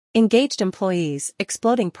Engaged employees,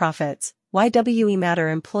 exploding profits, why WE Matter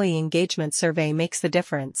Employee Engagement Survey makes the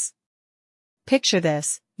difference. Picture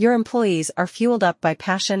this, your employees are fueled up by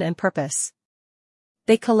passion and purpose.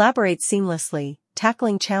 They collaborate seamlessly,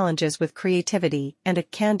 tackling challenges with creativity and a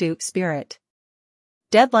can-do spirit.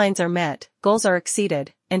 Deadlines are met, goals are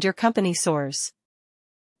exceeded, and your company soars.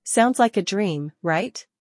 Sounds like a dream, right?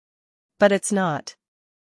 But it's not.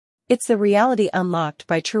 It's the reality unlocked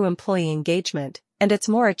by true employee engagement, and it's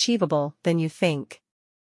more achievable than you think.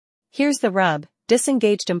 Here's the rub,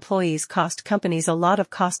 disengaged employees cost companies a lot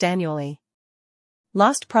of cost annually.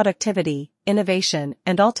 Lost productivity, innovation,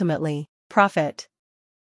 and ultimately, profit.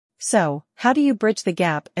 So, how do you bridge the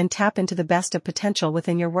gap and tap into the best of potential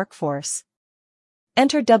within your workforce?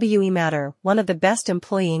 Enter WE Matter, one of the best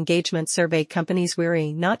employee engagement survey companies.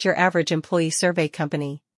 We're not your average employee survey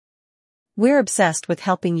company. We're obsessed with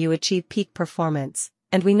helping you achieve peak performance,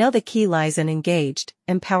 and we know the key lies in engaged,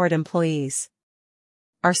 empowered employees.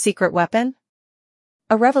 Our secret weapon?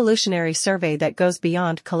 A revolutionary survey that goes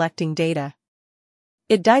beyond collecting data.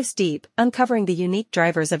 It dives deep, uncovering the unique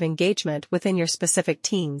drivers of engagement within your specific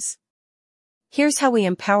teams. Here's how we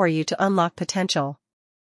empower you to unlock potential.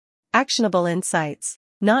 Actionable insights,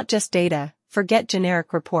 not just data, forget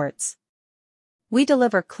generic reports. We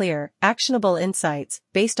deliver clear, actionable insights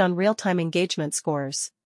based on real-time engagement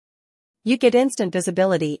scores. You get instant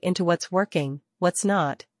visibility into what's working, what's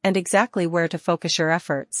not, and exactly where to focus your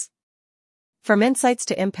efforts. From insights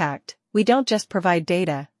to impact, we don't just provide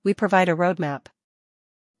data, we provide a roadmap.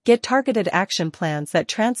 Get targeted action plans that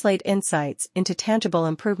translate insights into tangible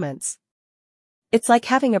improvements. It's like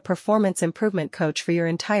having a performance improvement coach for your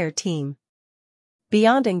entire team.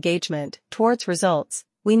 Beyond engagement, towards results,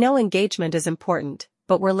 we know engagement is important,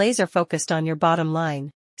 but we're laser-focused on your bottom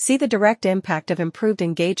line. See the direct impact of improved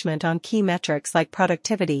engagement on key metrics like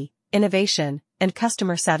productivity, innovation, and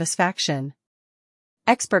customer satisfaction.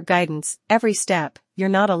 Expert guidance, every step, you're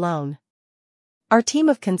not alone. Our team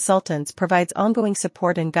of consultants provides ongoing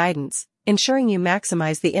support and guidance, ensuring you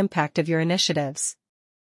maximize the impact of your initiatives.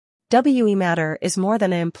 WE Matter is more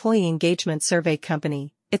than an employee engagement survey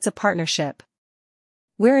company, it's a partnership.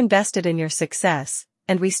 We're invested in your success,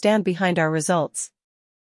 and we stand behind our results.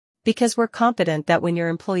 Because we're confident that when your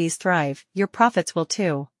employees thrive, your profits will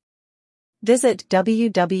too. Visit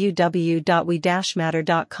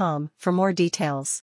www.we-matter.com for more details.